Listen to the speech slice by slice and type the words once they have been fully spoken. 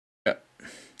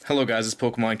Hello guys, it's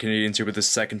Pokemon Canadians here with the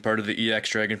second part of the EX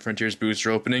Dragon Frontiers booster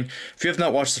opening. If you have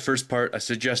not watched the first part, I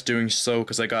suggest doing so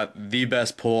because I got the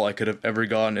best pull I could have ever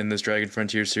gotten in this Dragon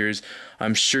Frontier series.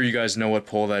 I'm sure you guys know what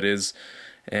pull that is,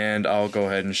 and I'll go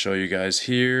ahead and show you guys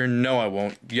here. No, I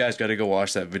won't. You guys gotta go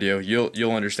watch that video.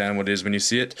 You'll understand what it is when you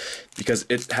see it, because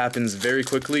it happens very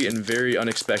quickly and very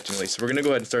unexpectedly. So we're gonna go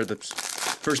ahead and start the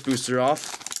first booster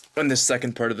off. In this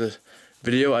second part of the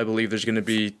video, I believe there's gonna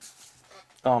be...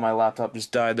 Oh, my laptop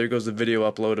just died. There goes the video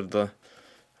upload of the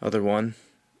other one.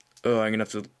 Oh, I'm gonna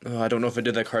have to... I don't know if I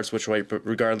did that card switch right, but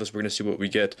regardless, we're gonna see what we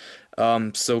get.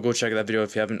 So go check that video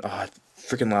if you haven't... Oh,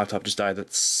 freaking laptop just died.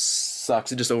 That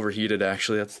sucks. It just overheated,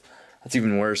 actually. That's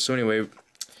even worse. So anyway,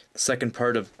 the second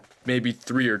part of maybe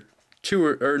three or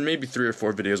maybe 3 or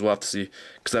 4 videos, we'll have to see.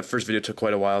 Because that first video took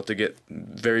quite a while to get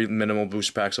very minimal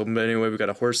booster packs open. But anyway, we got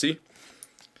a Horsey.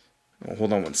 Oh,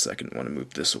 hold on one second. I want to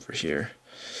move this over here.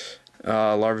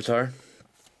 Larvitar,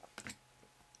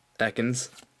 Ekans,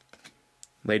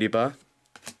 Ladybug,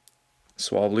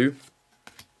 Swablu,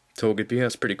 Togepi,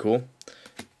 that's pretty cool.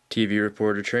 TV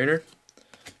Reporter Trainer.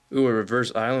 Ooh, a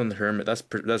Reverse Island Hermit,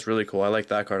 that's really cool. I like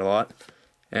that card a lot.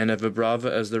 And a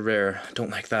Vibrava as the rare. I don't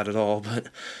like that at all, but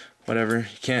whatever.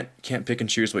 You can't pick and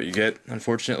choose what you get,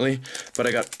 unfortunately. But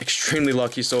I got extremely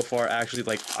lucky so far. Actually,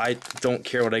 like, I don't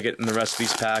care what I get in the rest of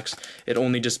these packs. It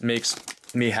only just makes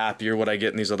me happier what I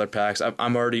get in these other packs.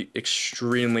 I'm already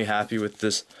extremely happy with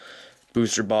this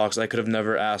booster box. I could have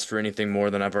never asked for anything more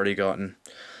than I've already gotten.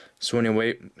 So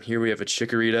anyway, here we have a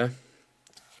Chikorita,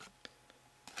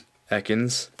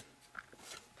 Ekans,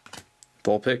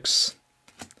 Vulpix,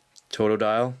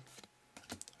 Totodile,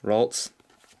 Ralts,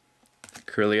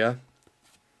 Kirlia,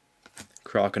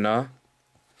 Croconaw,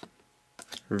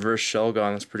 Reverse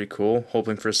Shelgon, that's pretty cool.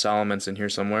 Hoping for a Salamence in here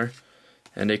somewhere.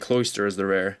 And a Cloyster is the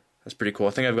rare. That's pretty cool. I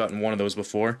think I've gotten one of those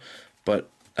before, but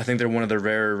I think they're one of the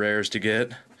rarer rares to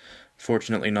get.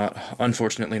 Unfortunately not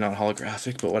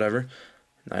holographic, but whatever.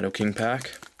 Nidoking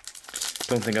pack.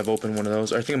 Don't think I've opened one of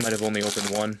those. I think I might have only opened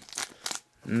one.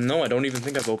 No, I don't even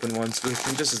think I've opened one, so I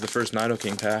think this is the first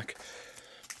Nidoking pack.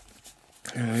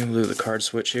 Anyway, we'll do the card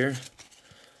switch here.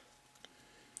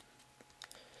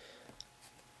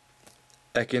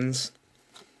 Ekans,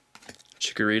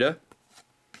 Chikorita,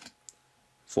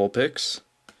 Vulpix,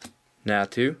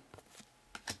 Natu,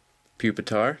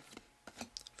 Pupitar,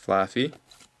 Flaffy,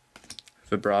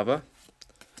 Vibrava,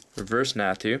 Reverse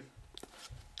Natu,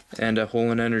 and a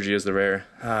Hole in Energy is the rare.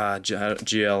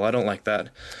 GL. I don't like that.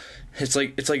 It's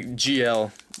like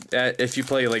GL. If you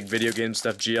play like video game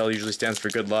stuff, GL usually stands for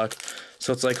good luck.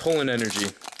 So it's like Hole in Energy,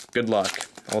 good luck.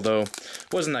 Although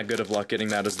wasn't that good of luck getting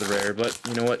that as the rare, but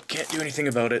you know what? Can't do anything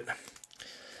about it.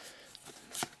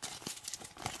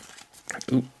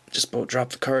 Oop. Just about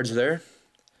dropped the cards there.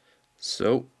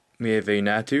 So, we have a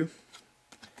Natu,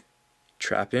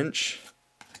 Trapinch,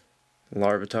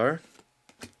 Larvitar,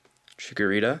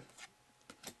 Chikorita,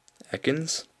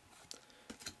 Ekans,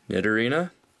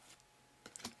 Nidorina,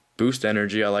 Boost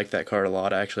Energy. I like that card a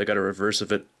lot. I actually got a reverse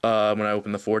of it when I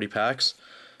opened the 40 packs.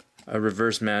 A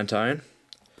Reverse Mantine,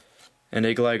 and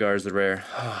a Gligar is the rare.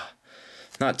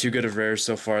 Not too good of rares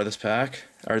so far this pack,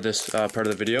 or this part of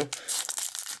the video.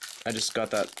 I just got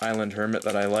that Island Hermit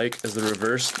that I like as the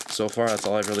reverse. So far, that's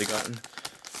all I've really gotten.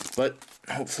 But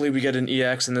hopefully we get an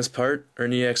EX in this part, or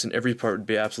an EX in every part would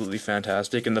be absolutely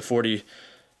fantastic. In the 40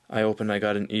 I opened, I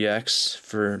got an EX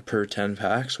per 10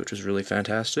 packs, which was really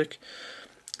fantastic.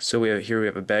 So we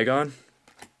have a Bagon,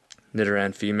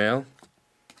 Nidoran Female,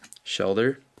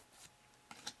 Shelder,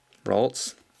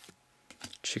 Ralts,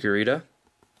 Chikorita,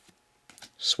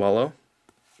 Swallow,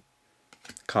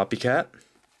 Copycat,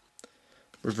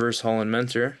 Reverse Holland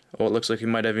Mentor. Oh, it looks like we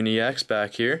might have an EX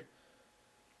back here.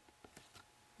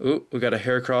 Ooh, we got a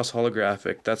Heracross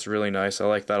holographic. That's really nice. I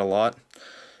like that a lot.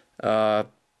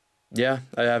 Yeah,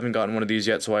 I haven't gotten one of these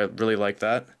yet, so I really like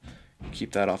that.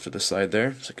 Keep that off to the side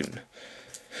there, so I can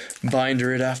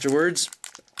binder it afterwards.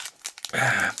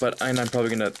 But I'm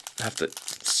probably going to have to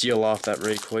seal off that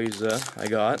Rayquaza I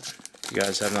got. If you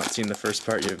guys have not seen the first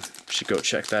part, you should go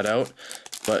check that out.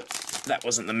 But that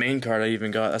wasn't the main card I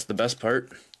even got. That's the best part.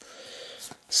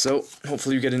 So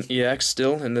hopefully you get an EX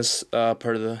still in this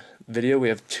part of the video. We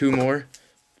have 3 more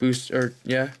boosters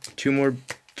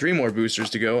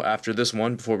to go after this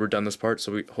one before we're done this part.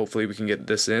 So hopefully we can get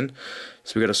this in.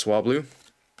 So we got a Swablu,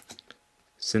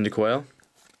 Cyndaquil,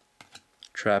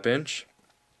 Trapinch,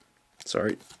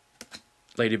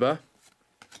 Ladybug,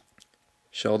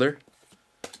 Shelder,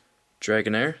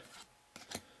 Dragonair,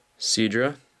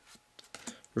 Seadra,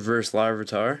 Reverse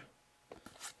Larvitar,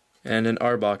 and an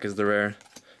Arbok is the rare.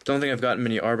 Don't think I've gotten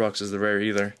many Arboks as the rare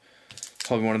either.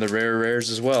 Probably one of the rare rares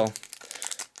as well.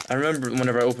 I remember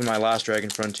whenever I opened my last Dragon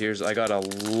Frontiers, I got a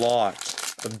lot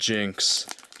of Jinx.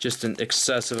 Just an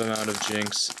excessive amount of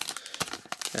Jinx.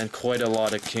 And quite a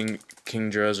lot of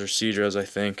Kingdras or Seadras, I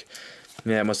think.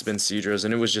 Yeah, it must have been Seadras,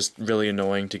 and it was just really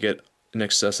annoying to get an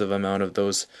excessive amount of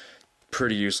those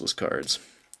pretty useless cards.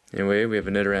 Anyway, we have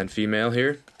a Nidoran female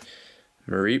here.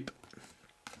 Mareep.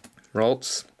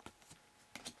 Ralts.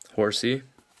 Horsey.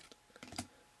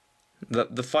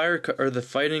 The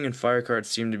fighting and fire cards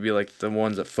seem to be like the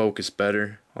ones that focus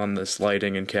better on this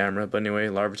lighting and camera. But anyway,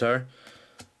 Larvitar,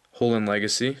 Hoenn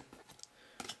Legacy,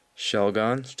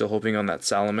 Shelgon, still hoping on that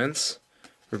Salamence,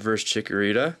 Reverse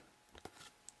Chikorita,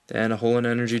 and a Hoenn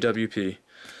Energy WP.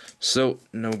 So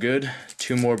no good.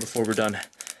 2 more before we're done.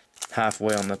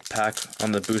 Halfway on the pack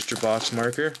on the booster box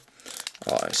marker.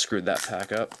 Oh, I screwed that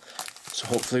pack up. So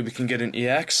hopefully we can get an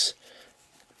EX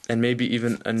and maybe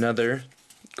even another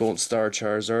Gold Star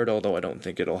Charizard, although I don't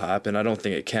think it'll happen. I don't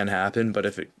think it can happen, but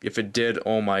if it did,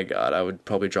 oh my god, I would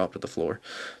probably drop to the floor.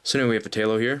 So anyway, we have a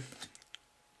Tailo here,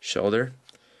 Shellder,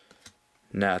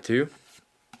 Natu,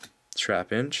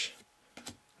 Trapinch,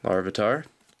 Larvitar,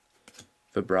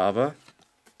 Vibrava,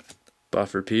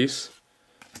 Buffer Piece,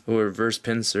 ooh, a Reverse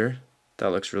Pinsir.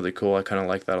 That looks really cool. I kind of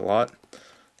like that a lot.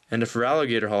 And a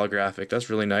Feraligatr holographic. That's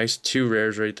really nice. 2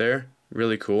 rares right there.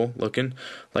 Really cool looking.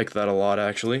 Like that a lot,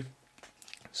 actually.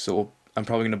 So I'm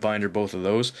probably going to binder both of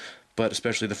those, but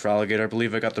especially the Feraligatr. I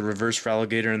believe I got the reverse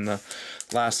Feraligatr in the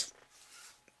last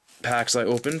packs I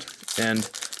opened, and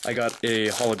I got a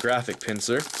holographic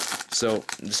Pinsir. So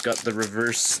just got the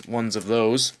reverse ones of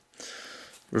those,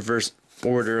 reverse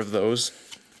order of those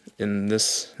in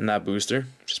that booster,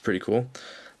 which is pretty cool.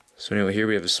 So anyway, here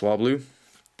we have a Swablu,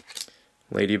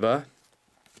 Ladybug,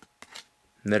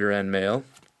 Nidoran male,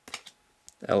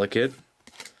 Elekid,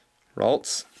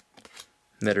 Ralts,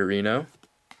 Nidorino,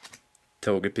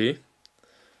 Togepi,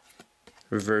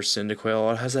 Reverse Cyndaquil. Oh,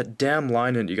 it has that damn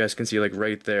line in it, you guys can see like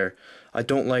right there. I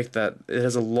don't like that. It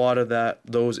has a lot of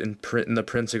those in the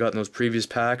prints I got in those previous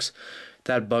packs.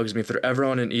 That bugs me. If they're ever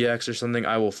on an EX or something,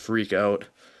 I will freak out.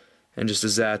 And just a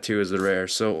Xatu is the rare.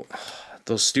 So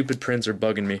those stupid prints are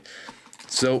bugging me.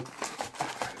 So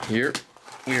here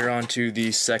we are on to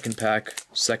the second pack,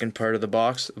 second part of the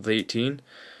box of the 18.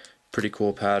 Pretty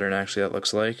cool pattern actually that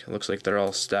looks like. It looks like they're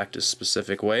all stacked a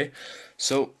specific way.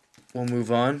 So we'll move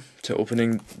on to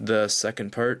opening the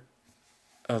second part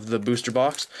of the booster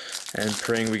box and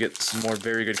praying we get some more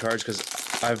very good cards, because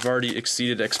I've already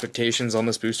exceeded expectations on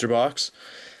this booster box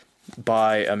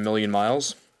by 1,000,000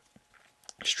 miles.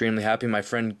 Extremely happy. My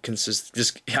friend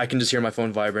I can just hear my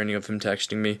phone vibrating of him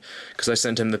texting me, because I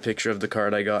sent him the picture of the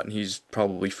card I got and he's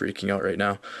probably freaking out right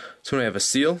now. So we have a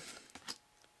Seal,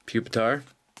 Pupitar,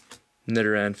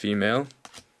 Nidoran female,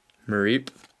 Mareep,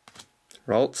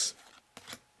 Ralts,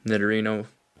 Nidorino,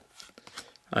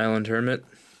 Island Hermit,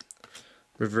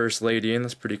 Reverse Ladian,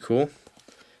 that's pretty cool,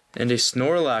 and a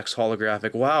Snorlax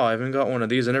holographic. Wow, I haven't got one of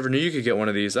these. I never knew you could get one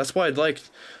of these. That's why I'd like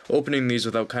opening these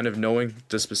without kind of knowing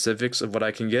the specifics of what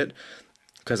I can get,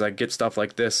 because I get stuff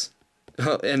like this.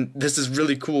 And this is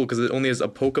really cool because it only has a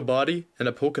Poke Body and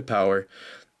a Poke Power.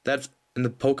 And the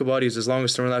Poke Body is, as long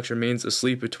as Snorlax remains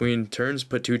asleep between turns,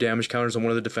 put 2 damage counters on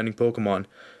one of the defending Pokemon.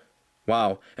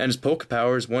 Wow. And his Poke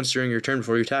Power is, once during your turn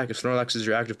before you attack, if Snorlax is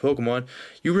your active Pokemon,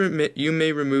 you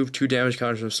may remove 2 damage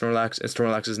counters from Snorlax, and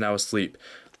Snorlax is now asleep.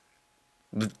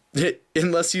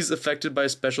 Unless he's affected by a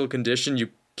special condition,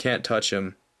 you can't touch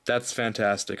him. That's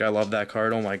fantastic. I love that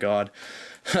card. Oh my god.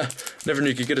 Never knew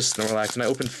you could get a Snorlax, and I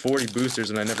opened 40 boosters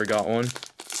and I never got one.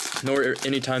 Nor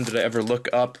any time did I ever look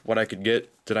up what I could get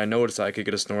did I notice I could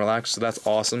get a Snorlax. So that's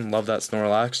awesome. Love that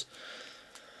Snorlax.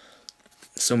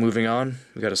 So moving on,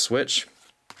 we got a Switch,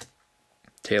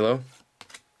 Tailo,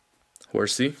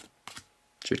 Horsey,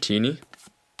 Dratini,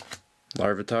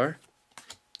 Larvitar,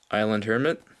 Island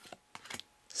Hermit,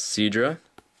 Seadra,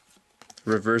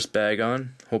 Reverse Bagon,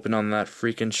 hoping on that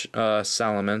freaking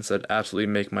Salamence that'd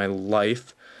absolutely make my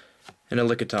life, and a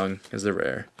Lickitung is the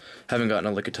rare. Haven't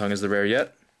gotten a Lickitung as the rare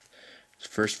yet.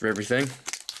 First for everything.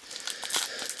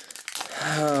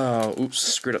 Oh, oops,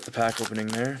 screwed up the pack opening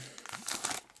there.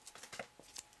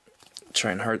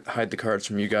 Try and hide the cards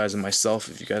from you guys and myself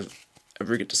if you guys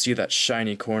ever get to see that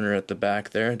shiny corner at the back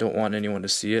there. Don't want anyone to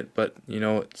see it, but you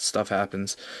know, stuff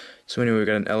happens. So anyway, we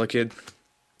got an Elekid,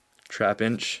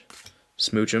 Trapinch,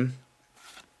 Smoochum.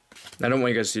 I don't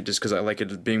want you guys to see it just because I like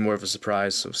it being more of a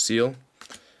surprise. So Seal,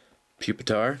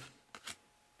 Pupitar,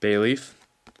 Bayleaf,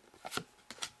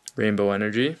 Rainbow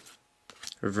Energy,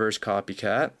 Reverse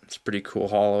Copycat. It's a pretty cool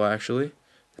holo actually,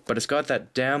 but it's got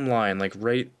that damn line like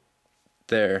right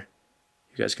there.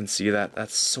 You guys can see that.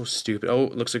 That's so stupid. Oh,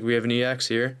 it looks like we have an EX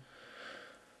here.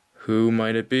 Who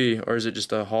might it be? Or is it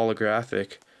just a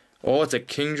holographic? Oh, it's a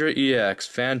Kingdra EX.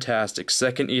 Fantastic.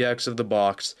 Second EX of the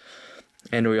box.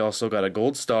 And we also got a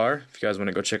gold star. If you guys want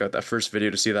to go check out that first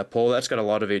video to see that pull, that's got a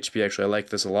lot of HP actually. I like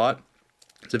this a lot.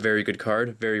 It's a very good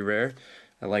card. Very rare.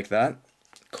 I like that.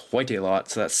 Quite a lot.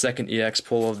 So that second EX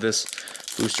pull of this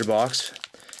booster box.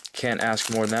 Can't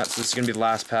ask more than that. So this is going to be the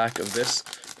last pack of this.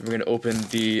 We're going to open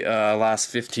the last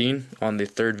 15 on the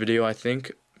third video, I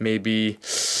think. Maybe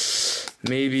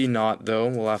not, though.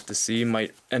 We'll have to see.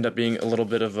 Might end up being a little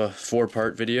bit of a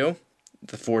 4-part video.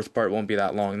 The fourth part won't be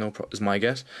that long, though, is my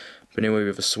guess. But anyway, we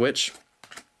have a Switch,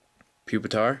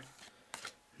 Pupitar,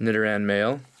 Nidoran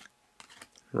Male,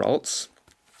 Ralts,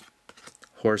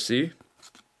 Horsey,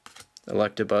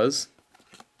 Electabuzz,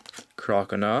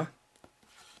 Croconaw,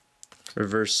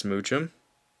 Reverse Smoochum,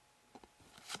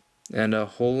 and a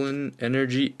Hoenn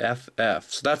Energy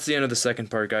FF. So that's the end of the second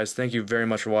part, guys. Thank you very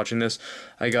much for watching this.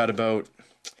 I got about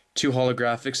 2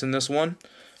 holographics in this one.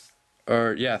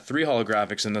 Or, yeah, 3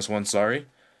 holographics in this one, sorry.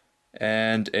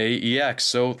 And a EX.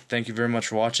 So, thank you very much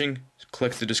for watching.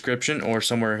 Click the description or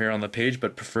somewhere here on the page,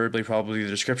 but preferably probably the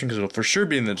description because it'll for sure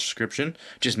be in the description,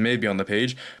 just maybe on the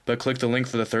page. But click the link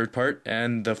for the third part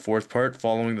and the fourth part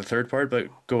following the third part, but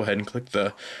go ahead and click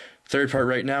the third part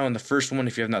right now and the first one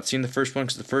if you have not seen the first one,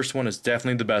 because the first one is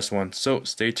definitely the best one. So,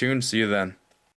 stay tuned. See you then.